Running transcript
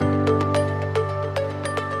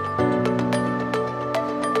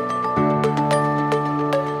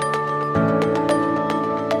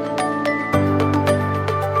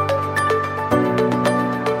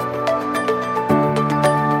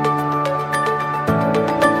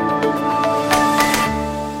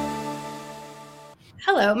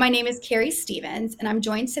My name is Carrie Stevens, and I'm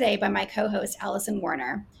joined today by my co-host, Allison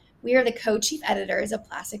Warner. We are the co-chief editors of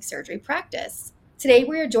Plastic Surgery Practice. Today,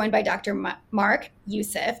 we are joined by Dr. Mark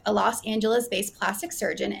Youssef, a Los Angeles-based plastic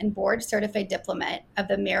surgeon and board-certified diplomat of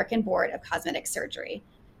the American Board of Cosmetic Surgery.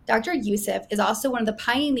 Dr. Youssef is also one of the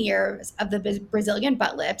pioneers of the Brazilian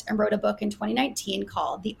butt lift and wrote a book in 2019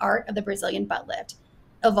 called The Art of the Brazilian Butt Lift: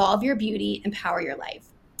 Evolve Your Beauty, Empower Your Life.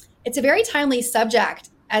 It's a very timely subject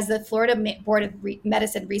as the Florida Board of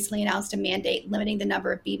Medicine recently announced a mandate limiting the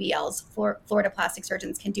number of BBLs Florida plastic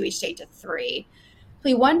surgeons can do each day to 3.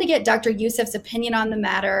 We wanted to get Dr. Youssef's opinion on the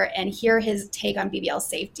matter and hear his take on BBL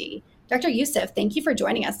safety. Dr. Youssef, thank you for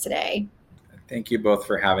joining us today. Thank you both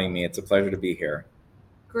for having me. It's a pleasure to be here.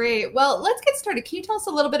 Great. Well, let's get started. Can you tell us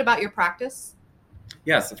a little bit about your practice?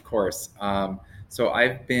 Yes, of course. So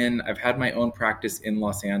I've had my own practice in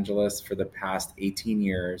Los Angeles for the past 18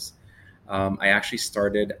 years. I actually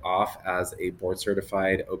started off as a board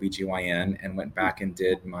certified OBGYN and went back and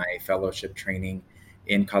did my fellowship training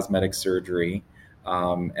in cosmetic surgery.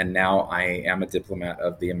 And now I am a diplomat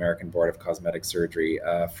of the American Board of Cosmetic Surgery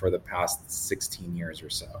for the past 16 years or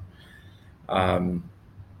so.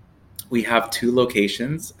 We have 2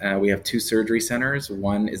 locations. We have 2 surgery centers.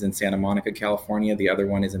 One is in Santa Monica, California. The other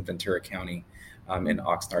one is in Ventura County in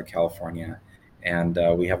Oxnard, California. And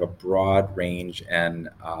we have a broad range and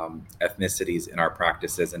ethnicities in our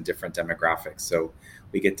practices and different demographics. So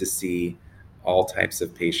we get to see all types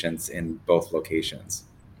of patients in both locations.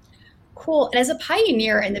 Cool. And as a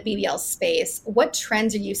pioneer in the BBL space, what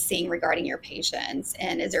trends are you seeing regarding your patients?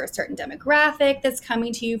 And is there a certain demographic that's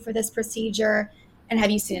coming to you for this procedure? And have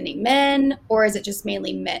you seen any men, or is it just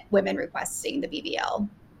mainly women requesting the BBL?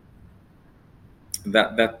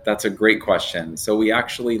 That's a great question. So we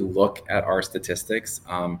actually look at our statistics,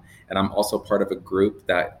 and I'm also part of a group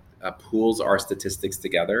that pools our statistics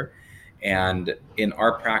together. And in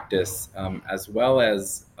our practice, as well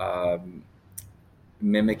as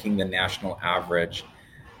mimicking the national average,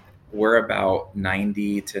 we're about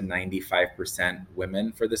 90 to 95%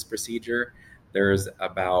 women for this procedure. There's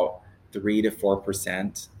about 3 to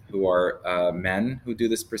 4% who are men who do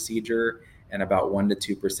this procedure, and about 1 to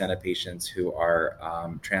 2% of patients who are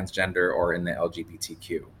transgender or in the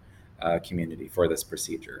LGBTQ community for this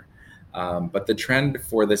procedure. But the trend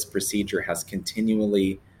for this procedure has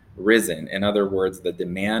continually risen. In other words, the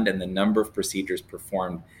demand and the number of procedures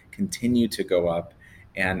performed continue to go up.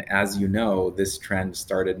 And as you know, this trend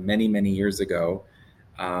started many, many years ago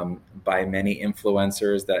by many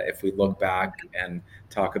influencers that, if we look back and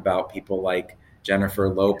talk about people like Jennifer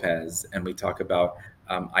Lopez, and we talk about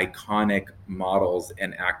iconic models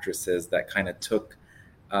and actresses that kind of took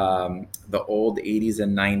the old 80s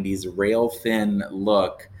and 90s rail thin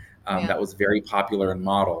look that was very popular in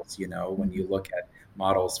models. You know, when you look at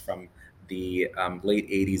models from the late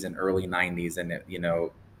 80s and early 90s,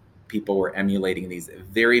 and people were emulating these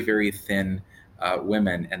very, very thin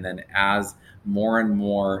women. And then as more and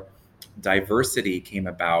more diversity came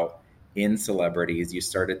about in celebrities, you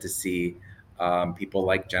started to see people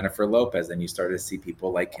like Jennifer Lopez, and you started to see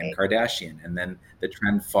people like Kim Kardashian. And then the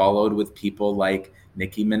trend followed with people like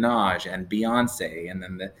Nicki Minaj and Beyonce. And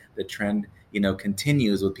then the trend,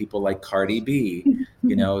 continues with people like Cardi B,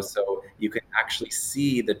 so you can actually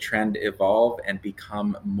see the trend evolve and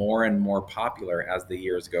become more and more popular as the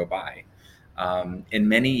years go by. In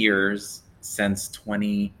many years, since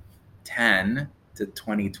 2010 to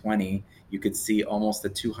 2020, you could see almost a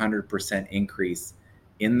 200% increase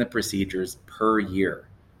in the procedures per year,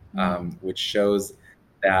 which shows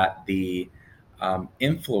that the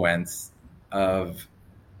influence of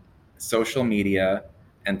social media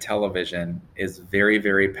and television is very,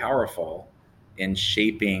 very powerful in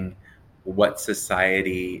shaping what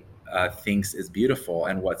society thinks is beautiful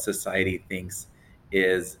and what society thinks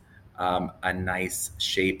is a nice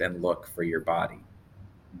shape and look for your body.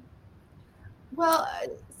 Well,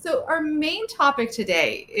 so our main topic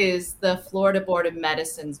today is the Florida Board of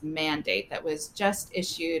Medicine's mandate that was just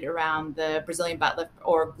issued around the Brazilian butt lift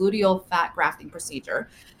or gluteal fat grafting procedure.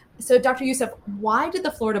 So Dr. Youssef, why did the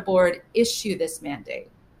Florida Board issue this mandate?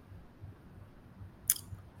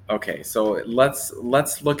 Okay, so let's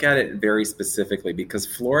look at it very specifically, because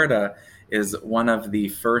Florida is one of the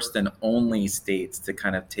first and only states to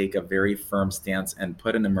kind of take a very firm stance and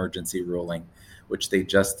put an emergency ruling, which they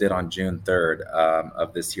just did on June 3rd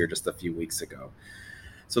of this year, just a few weeks ago.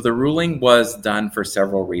 So the ruling was done for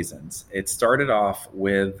several reasons. It started off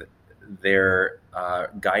with their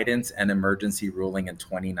guidance and emergency ruling in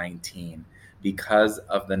 2019 because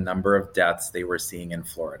of the number of deaths they were seeing in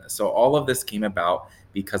Florida. So all of this came about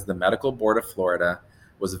because the Medical Board of Florida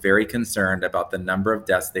was very concerned about the number of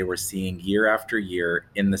deaths they were seeing year after year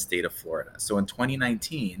in the state of Florida. So in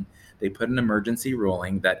 2019, they put an emergency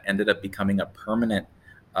ruling that ended up becoming a permanent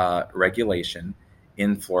regulation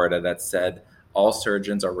in Florida that said all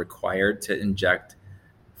surgeons are required to inject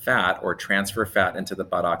fat or transfer fat into the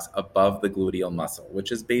buttocks above the gluteal muscle,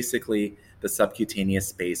 which is basically the subcutaneous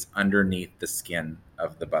space underneath the skin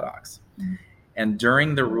of the buttocks. Mm-hmm. And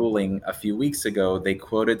during the ruling a few weeks ago, they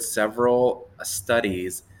quoted several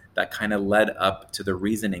studies that kind of led up to the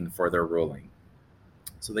reasoning for their ruling.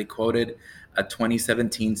 So they quoted a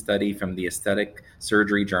 2017 study from the Aesthetic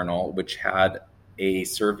Surgery Journal, which had a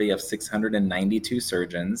survey of 692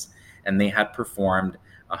 surgeons, and they had performed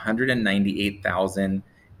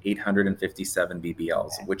 198,857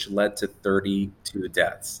 BBLs, which led to 32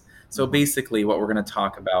 deaths. So basically what we're going to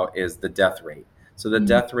talk about is the death rate. So the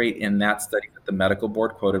death rate in that study that the medical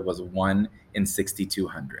board quoted was 1 in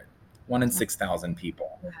 6,200. 1 in 6,000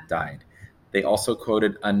 people died. They also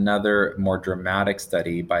quoted another more dramatic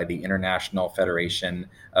study by the International Federation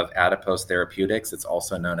of Adipose Therapeutics. It's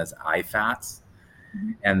also known as IFATS.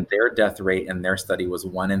 Mm-hmm. And their death rate in their study was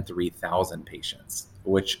 1 in 3,000 patients,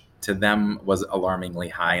 which to them was alarmingly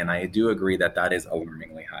high. And I do agree that that is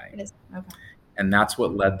alarmingly high. It is. Okay. And that's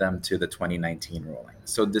what led them to the 2019 ruling.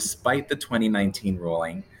 So despite the 2019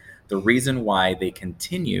 ruling, the reason why they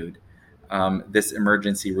continued this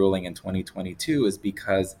emergency ruling in 2022 is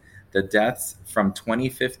because the deaths from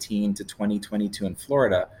 2015 to 2022 in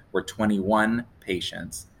Florida were 21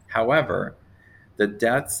 patients. However, the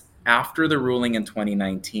deaths after the ruling in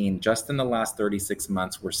 2019, just in the last 36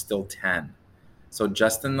 months, were still 10. So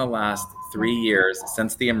just in the last 3 years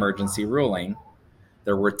since the emergency ruling,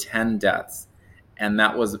 there were 10 deaths. And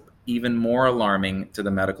that was even more alarming to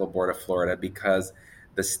the Medical Board of Florida because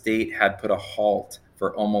the state had put a halt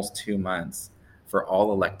for almost 2 months for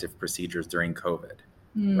all elective procedures during COVID,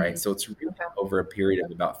 right? So it's really over a period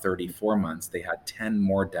of about 34 months. They had 10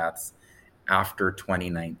 more deaths after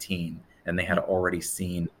 2019, and they had already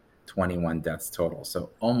seen 21 deaths total.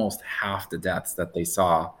 So almost half the deaths that they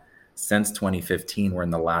saw since 2015 were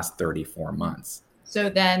in the last 34 months. So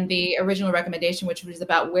then the original recommendation, which was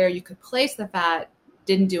about where you could place the fat,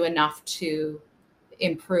 didn't do enough to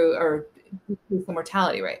improve or decrease the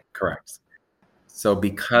mortality rate. Correct. So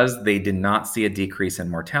because they did not see a decrease in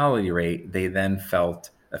mortality rate, they then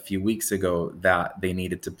felt a few weeks ago that they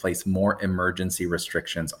needed to place more emergency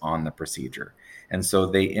restrictions on the procedure. And so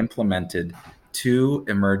they implemented 2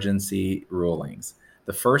 emergency rulings.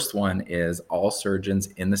 The first one is all surgeons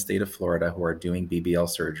in the state of Florida who are doing BBL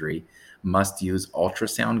surgery must use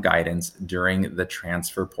ultrasound guidance during the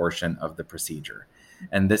transfer portion of the procedure.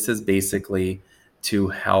 And this is basically to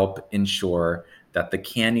help ensure that the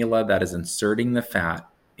cannula that is inserting the fat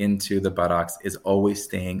into the buttocks is always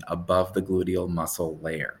staying above the gluteal muscle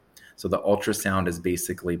layer. So the ultrasound is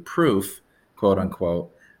basically proof, quote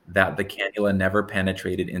unquote, that the cannula never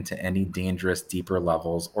penetrated into any dangerous deeper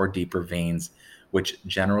levels or deeper veins, which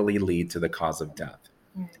generally lead to the cause of death.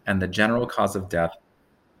 And the general cause of death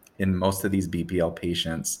in most of these BBL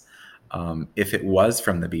patients, if it was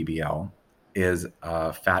from the BBL, is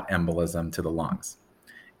fat embolism to the lungs.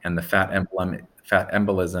 And the fat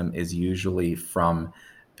embolism is usually from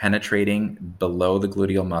penetrating below the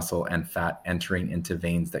gluteal muscle and fat entering into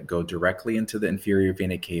veins that go directly into the inferior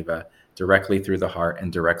vena cava, directly through the heart,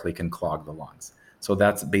 and directly can clog the lungs. So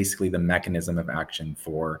that's basically the mechanism of action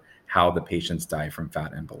for how the patients die from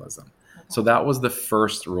fat embolism. Okay. So that was the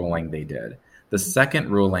first ruling they did. The second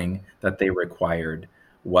ruling that they required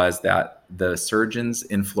was that the surgeons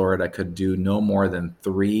in Florida could do no more than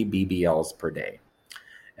 3 BBLs per day.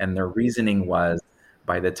 And their reasoning was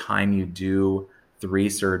by the time you do 3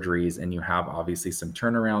 surgeries and you have obviously some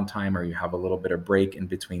turnaround time or you have a little bit of break in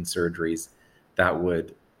between surgeries, that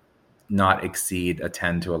would not exceed a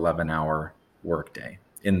 10 to 11 hour workday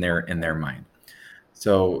in their mind.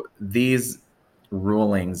 So these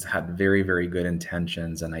rulings had very, very good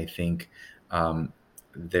intentions. And I think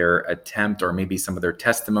their attempt, or maybe some of their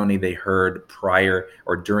testimony they heard prior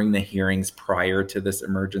or during the hearings prior to this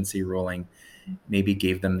emergency ruling, maybe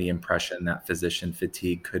gave them the impression that physician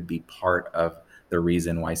fatigue could be part of the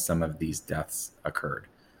reason why some of these deaths occurred.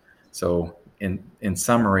 So in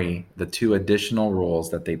summary, the 2 additional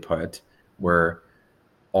rules that they put were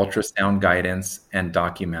ultrasound guidance and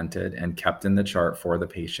documented and kept in the chart for the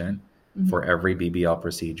patient for every BBL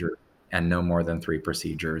procedure, and no more than 3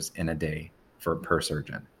 procedures in a day per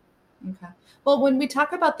surgeon. Okay. Well, when we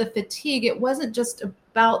talk about the fatigue, it wasn't just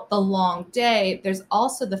about the long day. There's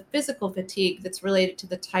also the physical fatigue that's related to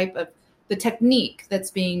the type of the technique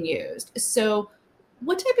that's being used. So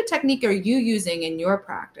what type of technique are you using in your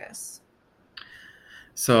practice?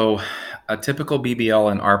 So a typical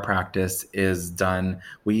BBL in our practice is done,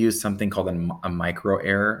 we use something called a micro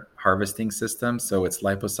air harvesting system. So it's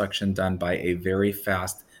liposuction done by a very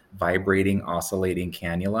fast vibrating, oscillating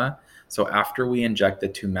cannula. So after we inject the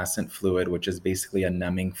tumescent fluid, which is basically a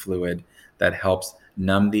numbing fluid that helps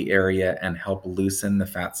numb the area and help loosen the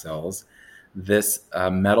fat cells, this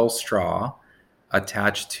metal straw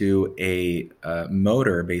attached to a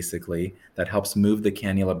motor basically that helps move the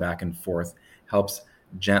cannula back and forth, helps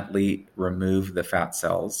gently remove the fat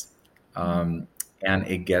cells. And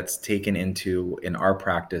it gets taken into, in our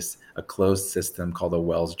practice, a closed system called a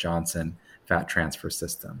Wells-Johnson fat transfer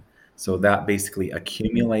system. So that basically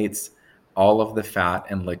accumulates all of the fat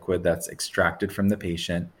and liquid that's extracted from the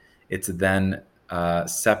patient. It's then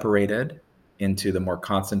separated into the more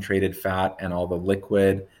concentrated fat and all the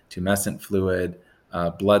liquid, tumescent fluid,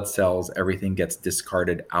 blood cells, everything gets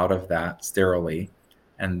discarded out of that sterilely.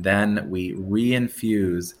 And then we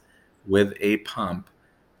reinfuse with a pump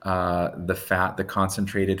the fat, the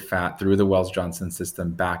concentrated fat through the Wells-Johnson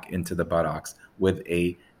system back into the buttocks with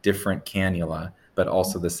a different cannula, but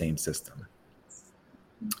also the same system.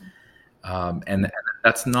 And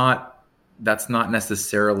that's not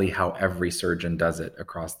necessarily how every surgeon does it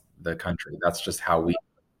across the country. That's just how we.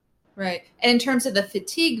 Right. And in terms of the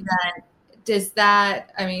fatigue, then, does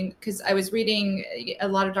that, I mean, because I was reading a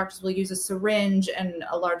lot of doctors will use a syringe and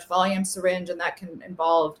a large volume syringe, and that can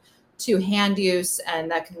involve two-hand use, and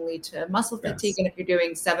that can lead to muscle fatigue. Yes. And if you're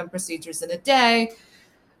doing 7 procedures in a day,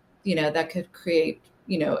 that could create,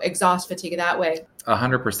 exhaust fatigue that way.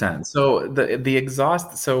 100%. So the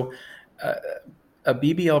exhaust, so a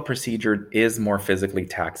BBL procedure is more physically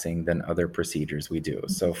taxing than other procedures we do.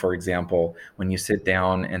 So for example, when you sit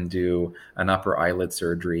down and do an upper eyelid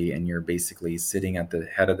surgery and you're basically sitting at the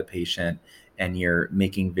head of the patient and you're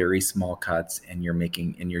making very small cuts and you're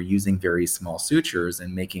using very small sutures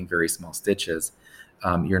and making very small stitches,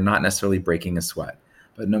 you're not necessarily breaking a sweat.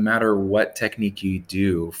 But no matter what technique you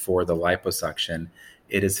do for the liposuction,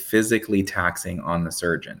 it is physically taxing on the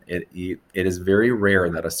surgeon. It is very rare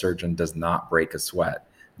that a surgeon does not break a sweat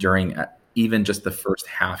during even just the first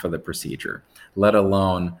half of the procedure, let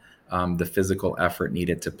alone the physical effort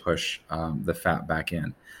needed to push the fat back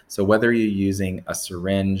in. So whether you're using a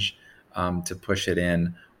syringe to push it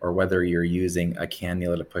in or whether you're using a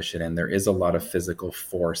cannula to push it in, there is a lot of physical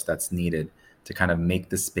force that's needed to kind of make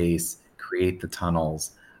the space, create the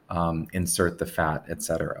tunnels, insert the fat,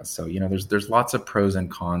 etc. So, there's lots of pros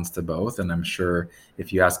and cons to both. And I'm sure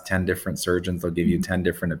if you ask 10 different surgeons, they'll give you 10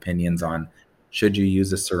 different opinions on should you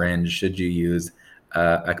use a syringe, should you use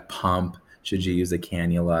a pump, should you use a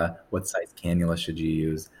cannula, what size cannula should you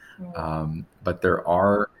use? But there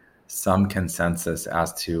are some consensus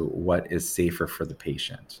as to what is safer for the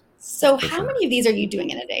patient. So how many of these are you doing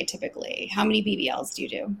in a day typically? How many BBLs do you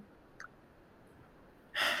do?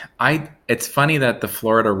 It's funny that the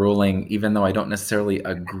Florida ruling, even though I don't necessarily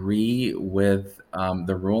agree with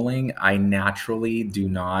the ruling, I naturally do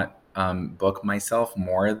not book myself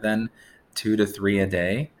more than 2 to 3 a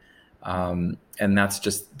day. And that's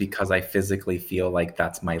just because I physically feel like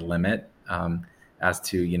that's my limit as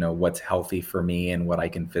to, what's healthy for me and what I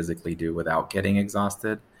can physically do without getting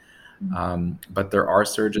exhausted. But there are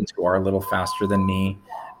surgeons who are a little faster than me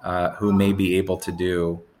who may be able to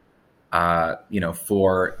do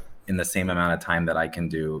 4 in the same amount of time that I can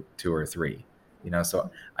do 2 or 3,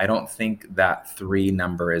 so I don't think that 3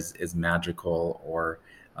 number is magical, or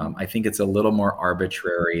I think it's a little more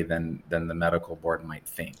arbitrary than the medical board might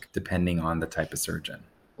think, depending on the type of surgeon.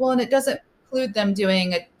 Well, and it doesn't include them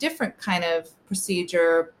doing a different kind of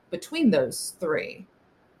procedure between those 3.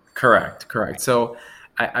 Correct. So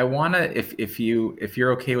I want to, if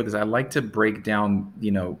you're okay with this, I'd like to break down,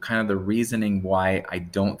 kind of the reasoning why I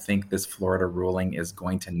don't think this Florida ruling is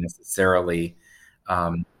going to necessarily,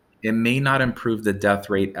 it may not improve the death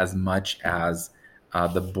rate as much as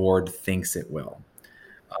the board thinks it will.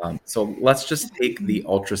 So let's just take the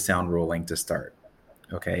ultrasound ruling to start.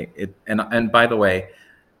 Okay. And by the way,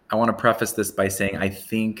 I want to preface this by saying I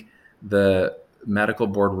think the medical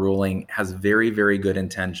board ruling has very, very good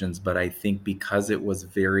intentions, but I think because it was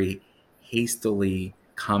very hastily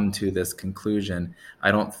come to this conclusion, I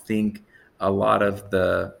don't think a lot of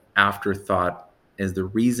the afterthought is the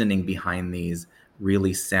reasoning behind these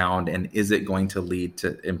really sound, and is it going to lead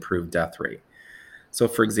to improved death rate? So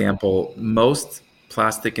for example, most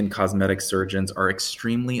plastic and cosmetic surgeons are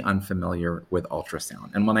extremely unfamiliar with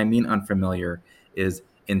ultrasound. And when I mean unfamiliar is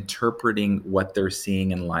interpreting what they're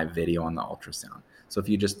seeing in live video on the ultrasound. So if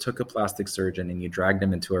you just took a plastic surgeon and you dragged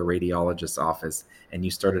him into a radiologist's office and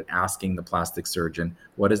you started asking the plastic surgeon,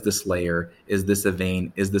 what is this layer? Is this a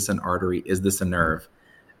vein? Is this an artery? Is this a nerve?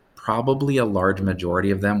 probably a large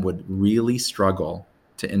majority of them would really struggle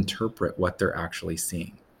to interpret what they're actually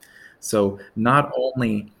seeing. So not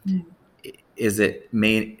only is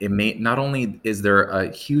not only is there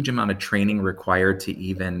a huge amount of training required to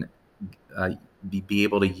even be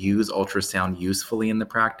able to use ultrasound usefully in the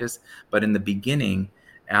practice, but in the beginning,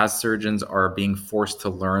 as surgeons are being forced to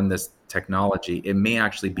learn this technology, it may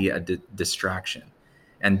actually be a distraction.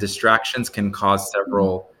 And distractions can cause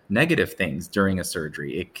several negative things during a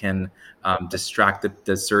surgery. It can distract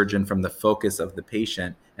the surgeon from the focus of the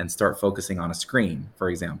patient and start focusing on a screen, for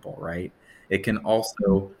example, right? It can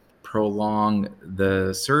also prolong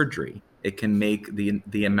the surgery. It can make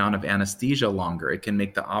the amount of anesthesia longer. It can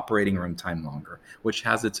make the operating room time longer, which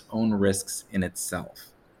has its own risks in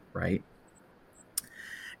itself, right?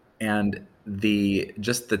 And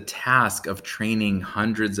just the task of training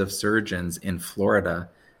hundreds of surgeons in Florida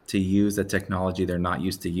to use a technology they're not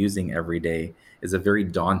used to using every day is a very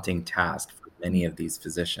daunting task for many of these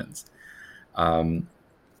physicians. Right.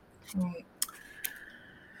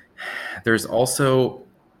 There's also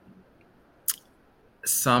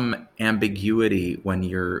some ambiguity when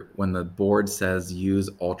the board says use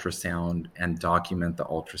ultrasound and document the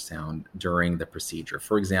ultrasound during the procedure.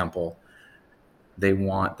 For example, they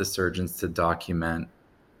want the surgeons to document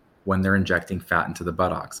when they're injecting fat into the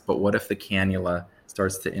buttocks. But what if the cannula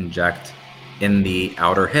starts to inject in the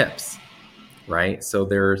outer hips, right? So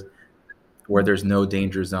there's no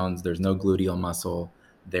danger zones, there's no gluteal muscle,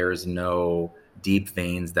 there's no deep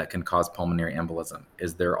veins that can cause pulmonary embolism.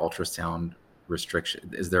 Is there ultrasound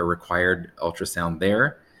restriction? Is there required ultrasound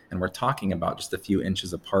there? And we're talking about just a few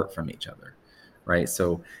inches apart from each other, right?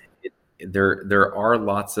 So there are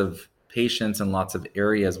lots of patients and lots of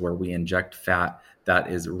areas where we inject fat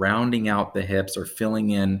that is rounding out the hips or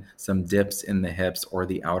filling in some dips in the hips or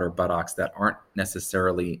the outer buttocks that aren't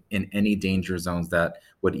necessarily in any danger zones that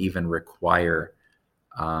would even require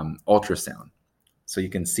ultrasound. So you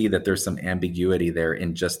can see that there's some ambiguity there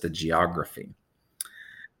in just the geography.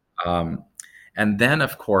 And then,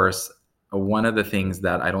 of course, one of the things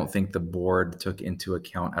that I don't think the board took into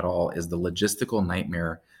account at all is the logistical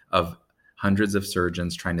nightmare of hundreds of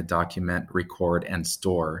surgeons trying to document, record, and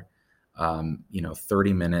store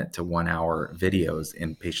 30-minute to 1 hour videos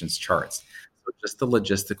in patients' charts. So just the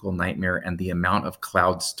logistical nightmare and the amount of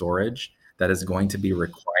cloud storage that is going to be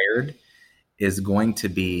required is going to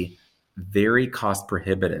be very cost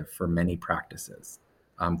prohibitive for many practices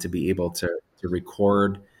to be able to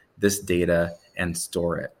record this data and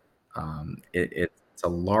store it. It's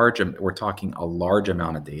we're talking a large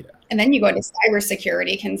amount of data. And then you go into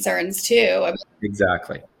cybersecurity concerns too.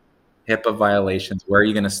 Exactly. HIPAA violations. Where are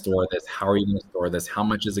you going to store this? How are you going to store this? How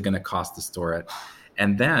much is it going to cost to store it?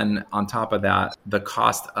 And then on top of that, the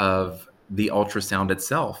cost of the ultrasound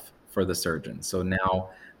itself for the surgeon. So now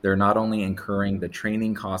they're not only incurring the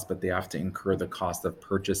training cost, but they have to incur the cost of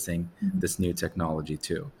purchasing this new technology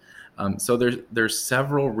too. So there's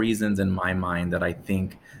several reasons in my mind that I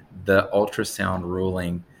think the ultrasound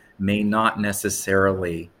ruling may not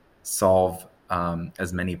necessarily solve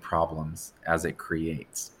as many problems as it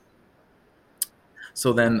creates.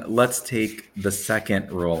 So then let's take the second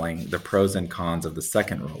ruling, the pros and cons of the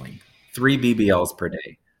second ruling. 3 BBLs per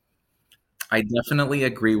day. I definitely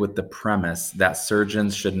agree with the premise that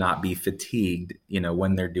surgeons should not be fatigued,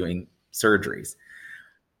 when they're doing surgeries.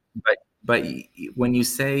 But when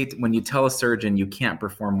you tell a surgeon you can't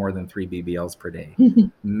perform more than 3 BBLs per day,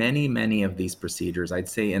 many of these procedures, I'd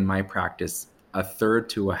say in my practice, a third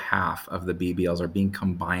to a half of the BBLs are being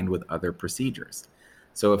combined with other procedures.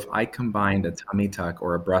 So if I combined a tummy tuck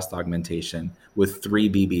or a breast augmentation with 3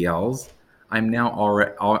 BBLs, I'm now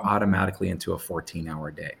automatically into a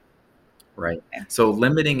 14-hour day, right? So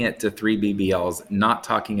limiting it to 3 BBLs, not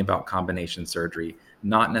talking about combination surgery,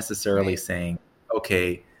 not necessarily saying,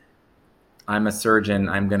 okay, I'm a surgeon,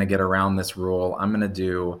 I'm going to get around this rule. I'm going to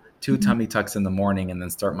do 2 tummy tucks in the morning and then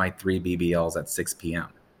start my 3 BBLs at 6 p.m.,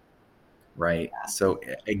 right? Yeah. So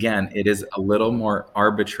again, it is a little more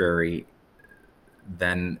arbitrary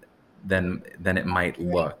than it might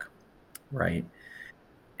look, right?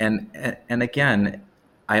 And again,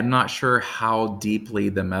 I'm not sure how deeply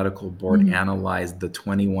the medical board analyzed the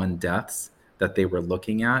 21 deaths that they were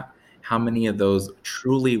looking at. How many of those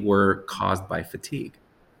truly were caused by fatigue?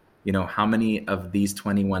 How many of these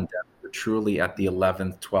 21 deaths were truly at the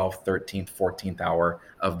 11th, 12th, 13th, 14th hour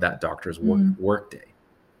of that doctor's work day,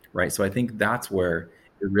 right? So I think that's where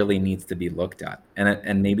it really needs to be looked at,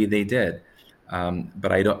 and maybe they did.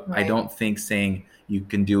 But I don't think saying you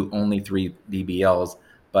can do only 3 BBLs,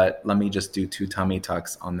 but let me just do 2 tummy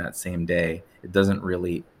tucks on that same day.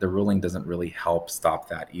 The ruling doesn't really help stop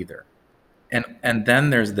that either. And then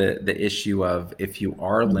there's the issue of, if you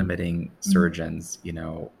are limiting surgeons,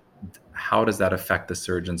 how does that affect the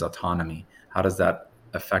surgeon's autonomy? How does that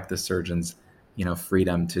affect the surgeon's,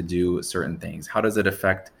 freedom to do certain things? How does it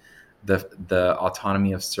affect the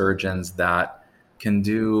autonomy of surgeons that can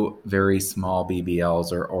do very small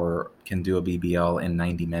BBLs, or can do a BBL in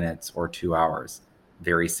 90 minutes or 2 hours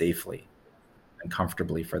very safely and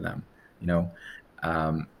comfortably for them?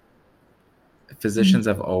 Um, Physicians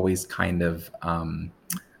have always kind of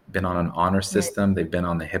been on an honor system. They've been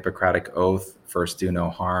on the Hippocratic Oath, first do no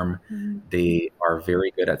harm. They are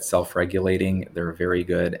very good at self-regulating. They're very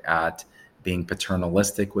good at being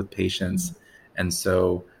paternalistic with patients. And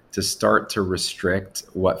so to start to restrict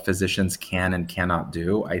what physicians can and cannot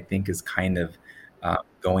do, I think is kind of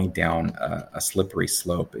going down a slippery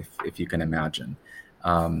slope, if you can imagine.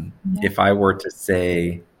 If I were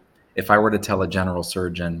to tell a general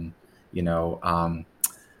surgeon, I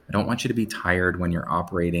don't want you to be tired when you're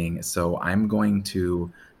operating, so I'm going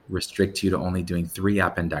to restrict you to only doing 3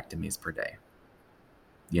 appendectomies per day.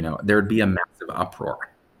 There'd be a massive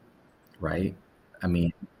uproar, right? I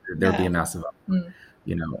mean, there'd be a massive uproar.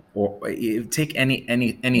 Or take any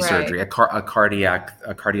surgery, a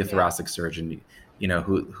cardiothoracic surgeon,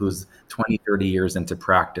 who's 20, 30 years into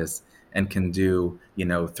practice and can do,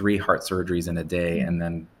 3 heart surgeries in a day. And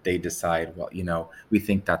then they decide, well, we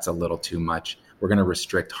think that's a little too much. We're going to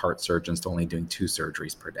restrict heart surgeons to only doing 2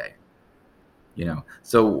 surgeries per day.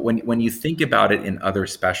 So when you think about it in other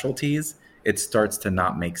specialties, it starts to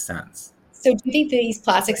not make sense. So do you think that these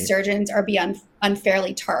plastic surgeons are being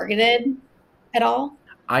unfairly targeted at all?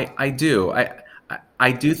 I do.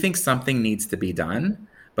 I do think something needs to be done,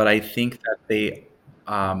 but I think that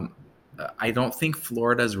I don't think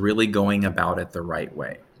Florida is really going about it the right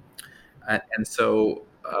way. And so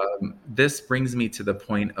this brings me to the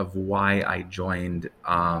point of why I joined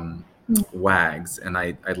WAGs. And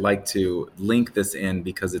I'd like to link this in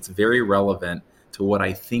because it's very relevant to what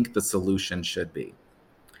I think the solution should be.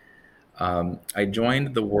 I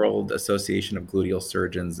joined the World Association of Gluteal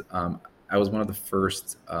Surgeons. I was one of the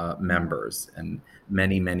first members, and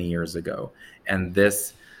many, many years ago. And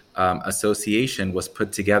this association was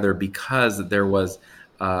put together because there was,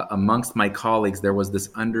 amongst my colleagues, there was this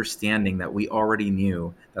understanding that we already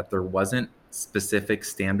knew that there wasn't specific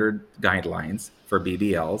standard guidelines for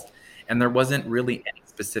BBLs, and there wasn't really any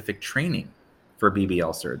specific training for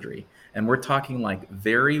BBL surgery. And we're talking like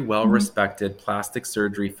very well-respected plastic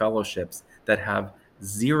surgery fellowships that have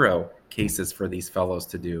 0 cases for these fellows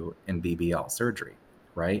to do in BBL surgery,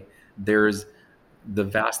 right? There's the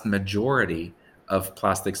vast majority of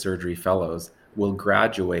plastic surgery fellows will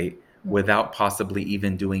graduate without possibly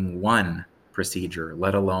even doing 1 procedure,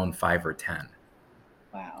 let alone 5 or 10.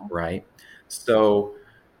 Wow. Right? So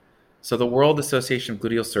the World Association of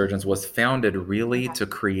Gluteal Surgeons was founded really to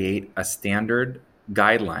create a standard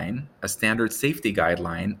guideline, a standard safety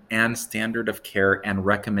guideline, and standard of care and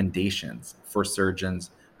recommendations for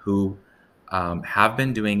surgeons who have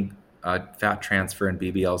been doing fat transfer and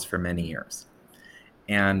BBLs for many years.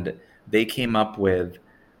 And they came up with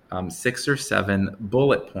 6 or 7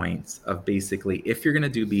 bullet points of basically, if you're going to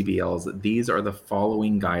do BBLs, these are the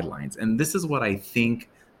following guidelines. And this is what I think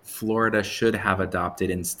Florida should have adopted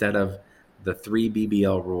instead of the 3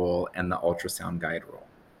 BBL rule and the ultrasound guide rule,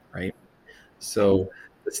 right? So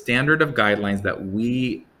the standard of guidelines that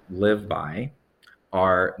we live by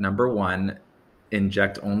are, number 1,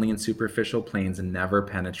 inject only in superficial planes and never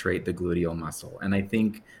penetrate the gluteal muscle. And I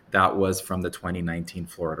think that was from the 2019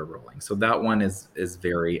 Florida ruling. So that one is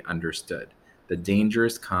very understood. The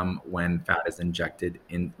dangers come when fat is injected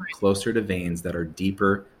in closer to veins that are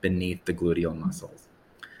deeper beneath the gluteal muscles.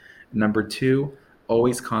 Number 2,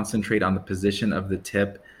 always concentrate on the position of the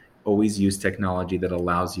tip. Always use technology that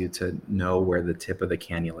allows you to know where the tip of the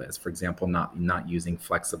cannula is. For example, not using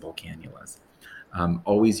flexible cannulas.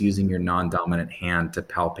 Always using your non-dominant hand to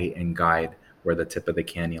palpate and guide where the tip of the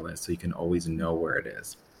cannula is, so you can always know where it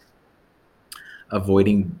is.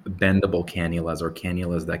 Avoiding bendable cannulas or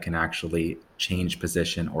cannulas that can actually change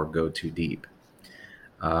position or go too deep.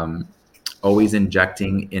 Always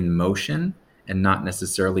injecting in motion and not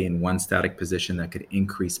necessarily in one static position that could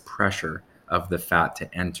increase pressure of the fat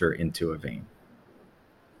to enter into a vein.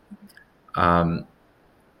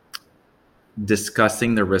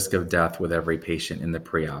 Discussing the risk of death with every patient in the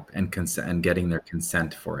pre-op and getting their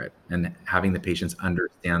consent for it, and having the patients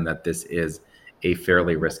understand that this is a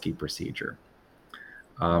fairly risky procedure.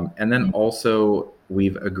 And then also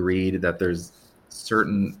we've agreed that there's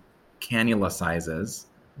certain cannula sizes,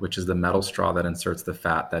 which is the metal straw that inserts the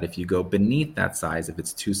fat, that if you go beneath that size, if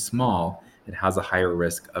it's too small, it has a higher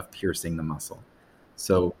risk of piercing the muscle.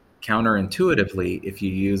 So counterintuitively, if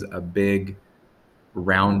you use a big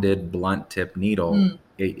rounded blunt tip needle,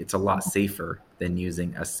 it's a lot safer than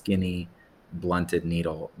using a skinny blunted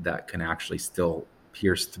needle that can actually still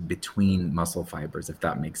pierce between muscle fibers, if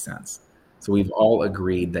that makes sense. So we've all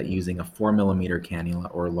agreed that using a 4 millimeter cannula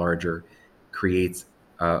or larger creates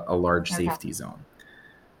a large safety zone.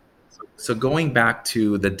 So going back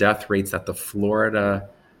to the death rates that the Florida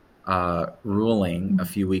ruling a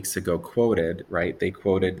few weeks ago quoted, right? They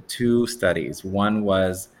quoted 2 studies. One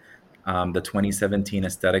was the 2017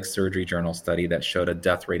 Aesthetic Surgery Journal study that showed a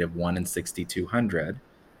death rate of 1 in 6,200,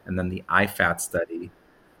 and then the IFAT study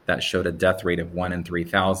that showed a death rate of 1 in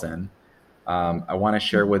 3,000. I want to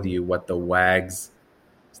share with you what the WAGS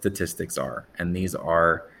statistics are, and these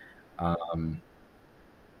are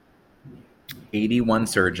 81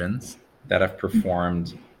 surgeons that have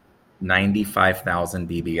performed 95,000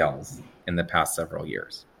 BBLs in the past several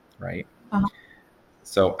years, right?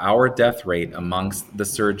 So our death rate amongst the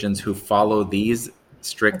surgeons who follow these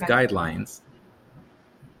strict guidelines,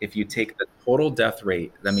 if you take the total death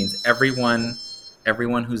rate, that means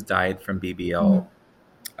everyone who's died from BBL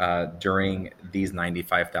during these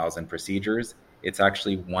 95,000 procedures, it's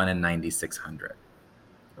actually 1 in 9,600,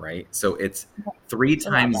 right? So it's 3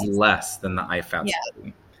 times less than the IFAT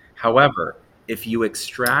study. However, if you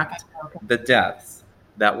extract the deaths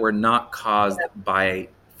that were not caused by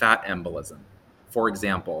fat embolism, for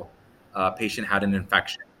example, a patient had an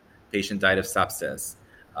infection, patient died of sepsis,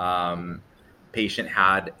 patient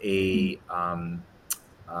had a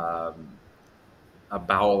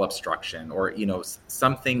bowel obstruction, or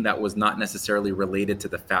something that was not necessarily related to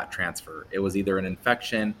the fat transfer. It was either an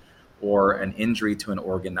infection or an injury to an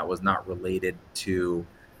organ that was not related to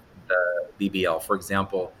the BBL. For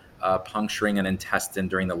example, puncturing an intestine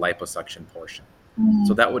during the liposuction portion.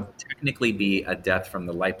 So that would technically be a death from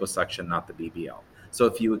the liposuction, not the BBL. So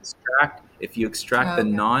if you extract the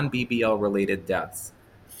non-BBL related deaths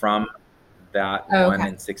from that 1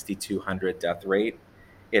 in 6,200 death rate,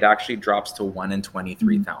 it actually drops to 1 in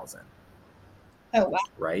 23,000. Oh, wow.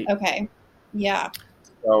 Right? Okay. Yeah.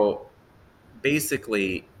 So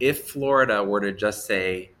basically, if Florida were to just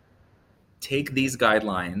say, take these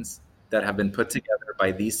guidelines that have been put together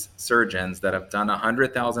by these surgeons that have done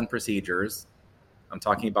 100,000 procedures, I'm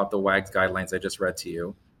talking about the WAGS guidelines I just read to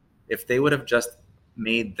you, if they would have just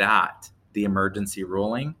made that the emergency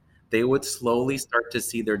ruling, they would slowly start to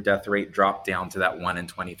see their death rate drop down to that 1 in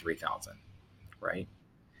 23,000, right?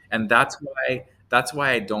 And that's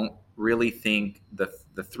why I don't really think the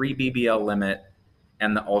 3 BBL limit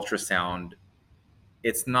and the ultrasound,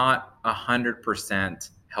 it's not 100%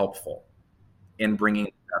 helpful in bringing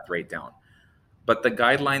the death rate down. But the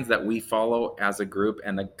guidelines that we follow as a group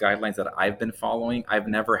and the guidelines that I've been following, I've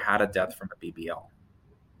never had a death from a BBL,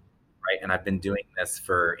 right? And I've been doing this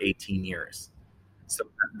for 18 years. So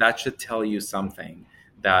that should tell you something,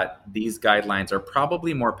 that these guidelines are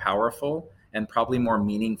probably more powerful and probably more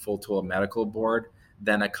meaningful to a medical board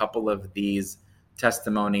than a couple of these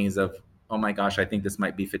testimonies of, oh my gosh, I think this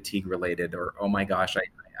might be fatigue related, or oh my gosh,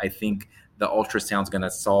 I think the ultrasound's going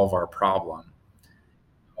to solve our problem.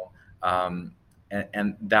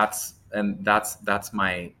 And that's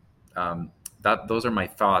my those are my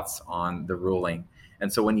thoughts on the ruling.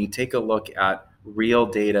 And so when you take a look at real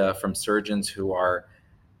data from surgeons who are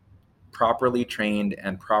properly trained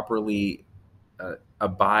and properly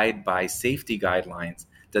abide by safety guidelines,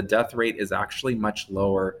 the death rate is actually much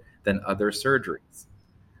lower than other surgeries.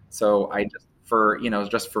 So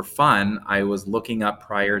just for fun, I was looking up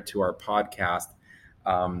prior to our podcast,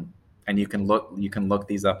 and you can look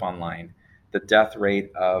these up online, the death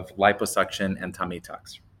rate of liposuction and tummy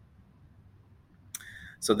tucks.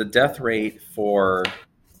 So the death rate for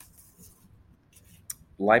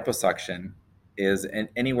liposuction is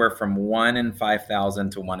anywhere from 1 in 5,000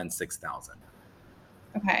 to 1 in 6,000.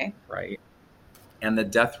 Okay. Right. And the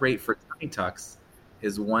death rate for tummy tucks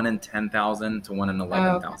is 1 in 10,000 to 1 in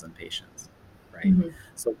 11,000 patients. Right. Mm-hmm.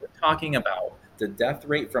 So we're talking about the death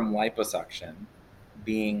rate from liposuction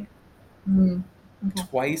being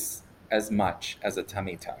twice as much as a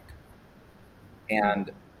tummy tuck,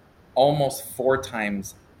 and almost 4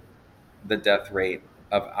 times the death rate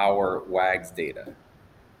of our WAGS data.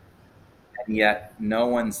 And yet no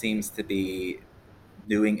one seems to be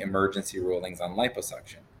doing emergency rulings on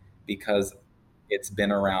liposuction because it's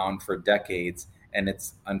been around for decades and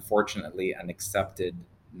it's unfortunately an accepted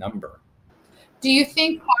number. Do you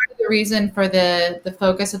think part of the reason for the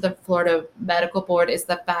focus of the Florida Medical Board is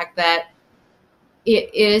the fact that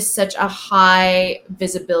it is such a high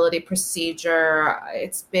visibility procedure?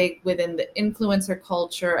 It's big within the influencer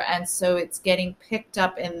culture, and so it's getting picked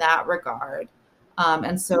up in that regard.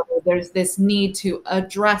 And so there's this need to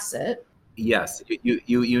address it. Yes,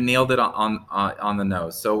 you nailed it on the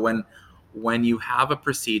nose. So when you have a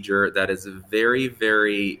procedure that is very,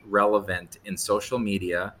 very relevant in social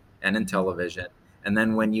media and in television, and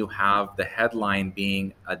then when you have the headline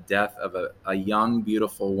being a death of a young,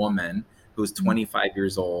 beautiful woman who's 25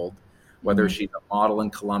 years old, whether she's a model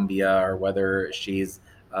in Colombia or whether she's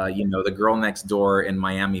the girl next door in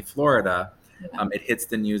Miami, Florida, it hits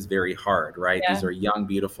the news very hard, right? Yeah. These are young,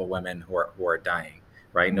 beautiful women who are dying,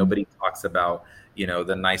 right? Nobody talks about,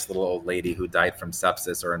 the nice little old lady who died from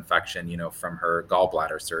sepsis or infection, from her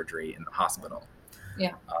gallbladder surgery in the hospital.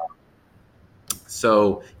 Yeah.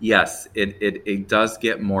 So yes, it does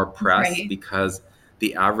get more press Right. because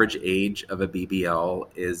the average age of a BBL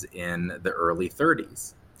is in the early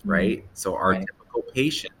 30s, right? So our typical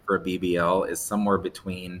patient for a BBL is somewhere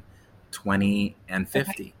between 20 and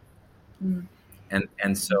 50.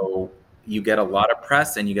 And so you get a lot of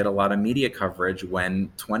press and you get a lot of media coverage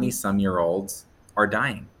when 20-some-year-olds are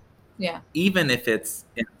dying. Yeah. Even if it's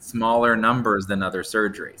in smaller numbers than other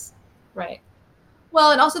surgeries. Right.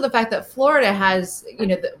 Well, and also the fact that Florida has,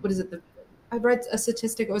 I read a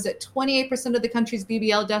statistic, was it 28% of the country's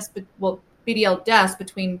BBL deaths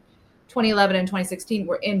between 2011 and 2016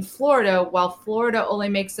 were in Florida, while Florida only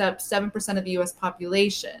makes up 7% of the U.S.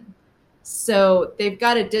 population. So they've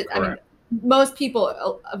got to, most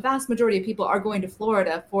people, a vast majority of people are going to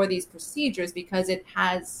Florida for these procedures because it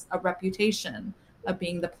has a reputation of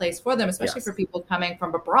being the place for them, especially for people coming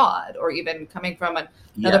from abroad or even coming from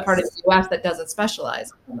another part of the U.S. that doesn't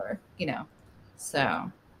specialize,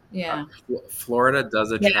 So, yeah. Florida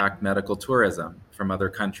does attract medical tourism from other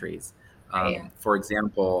countries. For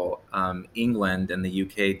example, England and the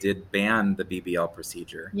UK did ban the BBL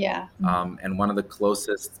procedure. Yeah. And one of the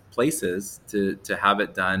closest places to have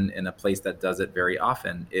it done in a place that does it very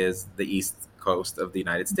often is the East Coast of the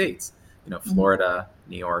United States, Florida,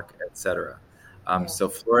 New York, etc. So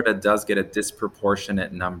Florida does get a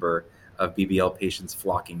disproportionate number of BBL patients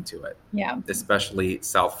flocking to it, especially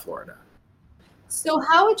South Florida. So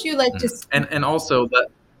how would you like to... And also... Go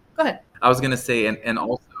ahead. I was going to say, and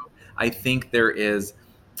also, I think there is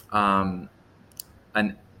an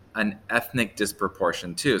ethnic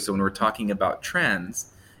disproportion too. So when we're talking about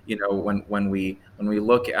trends, when we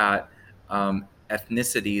look at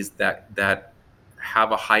ethnicities that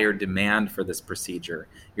have a higher demand for this procedure,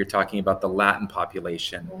 you're talking about the Latin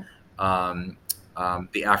population,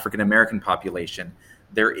 the African American population.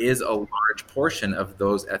 There is a large portion of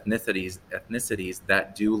those ethnicities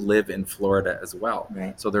that do live in Florida as well.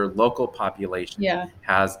 Right. So their local population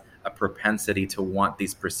has a propensity to want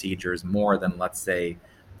these procedures more than, let's say,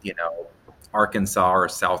 Arkansas or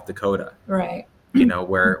South Dakota. Right.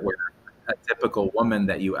 Where a typical woman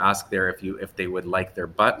that you ask there if they would like their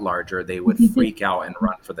butt larger, they would freak out and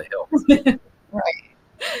run for the hills.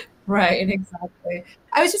 Right, exactly.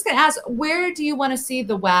 I was just going to ask, where do you want to see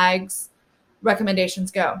the WAGs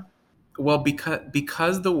recommendations go? Well,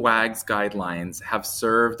 because the WAGs guidelines have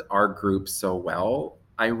served our group so well,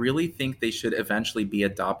 I really think they should eventually be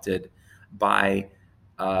adopted by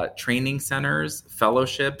training centers,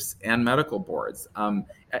 fellowships, and medical boards.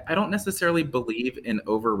 I don't necessarily believe in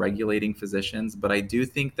over-regulating physicians, but I do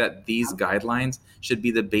think that these guidelines should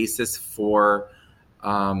be the basis for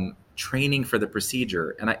training for the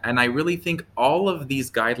procedure. And I really think all of these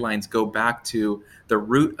guidelines go back to the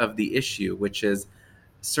root of the issue, which is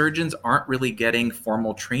surgeons aren't really getting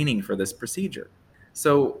formal training for this procedure.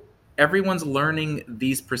 So everyone's learning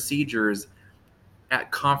these procedures at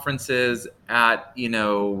conferences, at,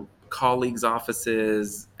 colleagues'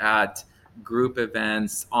 offices, at group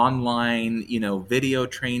events, online, video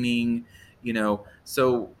training,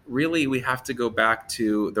 So really we have to go back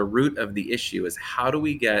to the root of the issue is how do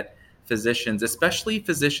we get physicians, especially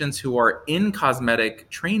physicians who are in cosmetic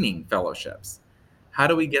training fellowships, how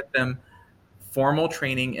do we get them formal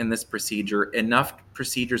training in this procedure, enough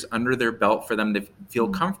procedures under their belt for them to feel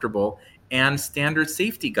comfortable, and standard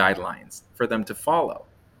safety guidelines for them to follow,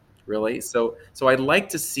 really. So I'd like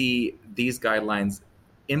to see these guidelines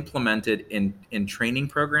implemented in training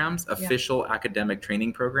programs, official academic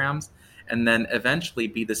training programs, and then eventually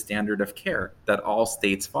be the standard of care that all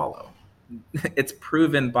states follow. It's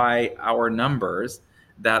proven by our numbers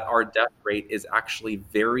that our death rate is actually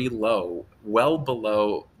very low, well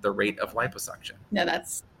below the rate of liposuction. No,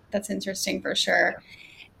 that's interesting for sure.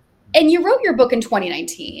 And you wrote your book in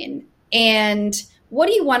 2019. And what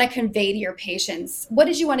do you want to convey to your patients? What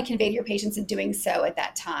did you want to convey to your patients in doing so at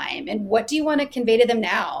that time? And what do you want to convey to them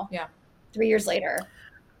now, 3 years later?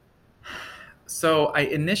 So I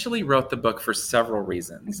initially wrote the book for several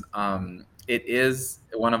reasons. it is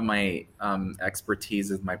one of my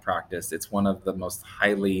expertise is my practice. It's one of the most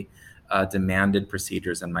highly demanded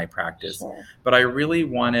procedures in my practice. Sure. But I really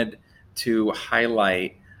wanted to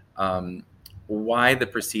highlight why the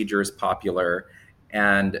procedure is popular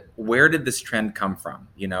and where did this trend come from?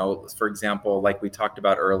 You know, for example, like we talked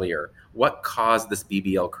about earlier, what caused this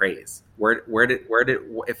BBL craze? Where did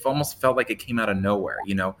it almost felt like it came out of nowhere?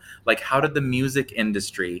 You know, like how did the music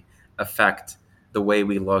industry affect the way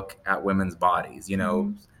we look at women's bodies? You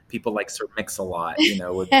know, people like Sir Mix-a-Lot, you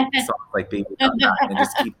know, with songs like "Baby Got Back," and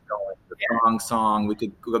just keep going. The song, we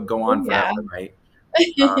could go on forever, right?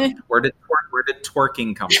 Where did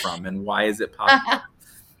twerking come from, and why is it popular?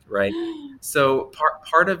 Right. So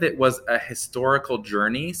part of it was a historical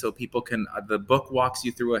journey. So people can, the book walks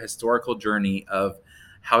you through a historical journey of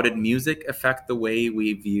how did music affect the way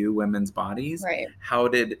we view women's bodies? Right. How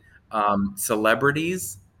did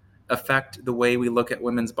celebrities affect the way we look at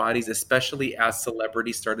women's bodies, especially as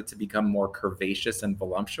celebrities started to become more curvaceous and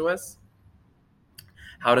voluptuous?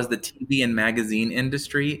 How does the TV and magazine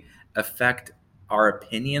industry affect our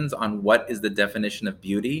opinions on what is the definition of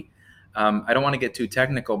beauty? I don't want to get too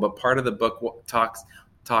technical, but part of the book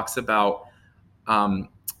talks about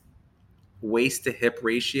waist to hip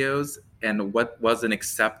ratios and what was an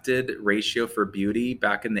accepted ratio for beauty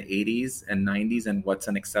back in the 80s and 90s and what's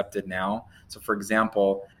an accepted now. So, for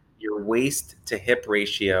example, your waist to hip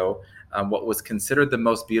ratio, what was considered the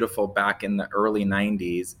most beautiful back in the early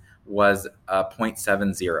 90s was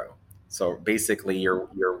 0.70. So basically,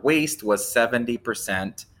 your waist was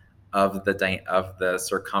 70% of the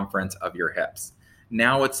circumference of your hips.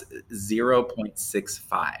 Now it's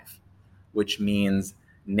 0.65, which means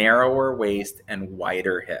narrower waist and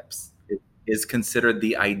wider hips. It is considered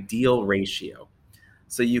the ideal ratio.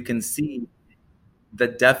 So you can see the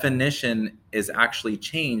definition is actually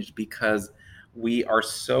changed because we are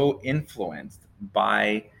so influenced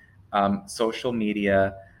by social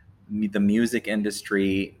media, the music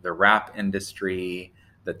industry, the rap industry,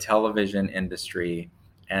 the television industry.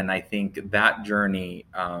 And I think that journey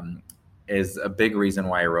is a big reason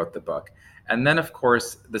why I wrote the book. And then, of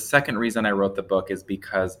course, the second reason I wrote the book is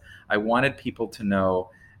because I wanted people to know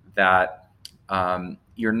that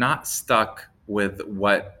you're not stuck with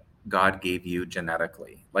what God gave you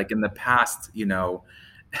genetically. Like in the past, you know,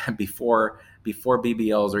 before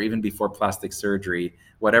BBLs or even before plastic surgery,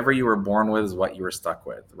 whatever you were born with is what you were stuck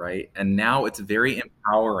with, right? And now it's very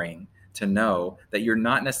empowering to know that you're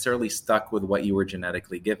not necessarily stuck with what you were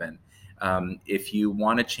genetically given. If you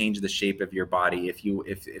want to change the shape of your body,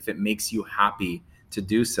 if it makes you happy to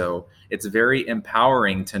do so, it's very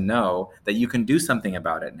empowering to know that you can do something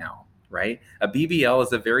about it now, right? A BBL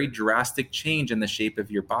is a very drastic change in the shape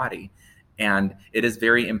of your body, and it is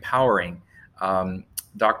very empowering.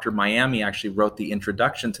 Dr. Miami actually wrote the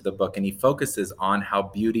introduction to the book, and he focuses on how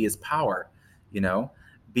beauty is power. You know,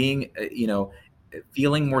 being,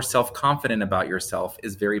 feeling more self-confident about yourself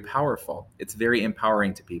is very powerful. It's very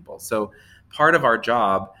empowering to people. So part of our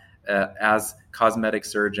job as cosmetic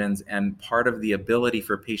surgeons and part of the ability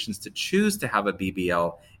for patients to choose to have a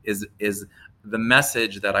BBL is the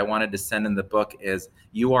message that I wanted to send in the book is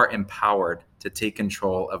you are empowered to take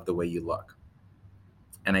control of the way you look.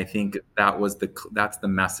 And I think that's the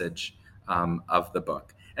message of the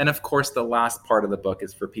book. And of course, the last part of the book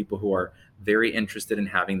is for people who are very interested in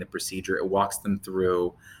having the procedure. It walks them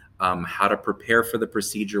through how to prepare for the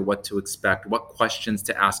procedure, what to expect, what questions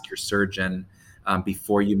to ask your surgeon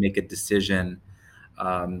before you make a decision,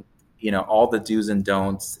 all the do's and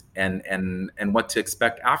don'ts, and what to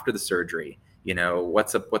expect after the surgery. You know,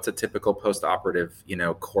 what's a typical post-operative,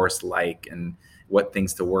 course like, and what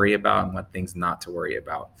things to worry about and what things not to worry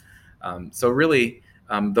about. So really,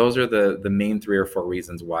 those are the main 3 or 4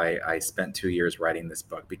 reasons why I spent 2 years writing this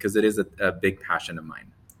book, because it is a big passion of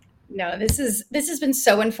mine. No, this has been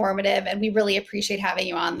so informative, and we really appreciate having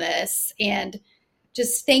you on this. And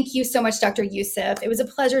just thank you so much, Dr. Yusuf. It was a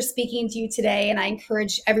pleasure speaking to you today, and I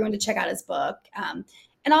encourage everyone to check out his book.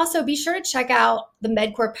 And also be sure to check out the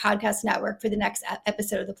MedCore Podcast Network for the next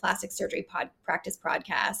episode of the Plastic Surgery Practice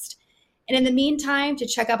Podcast. And in the meantime, to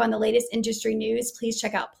check up on the latest industry news, please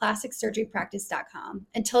check out plasticsurgerypractice.com.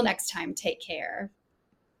 Until next time, take care.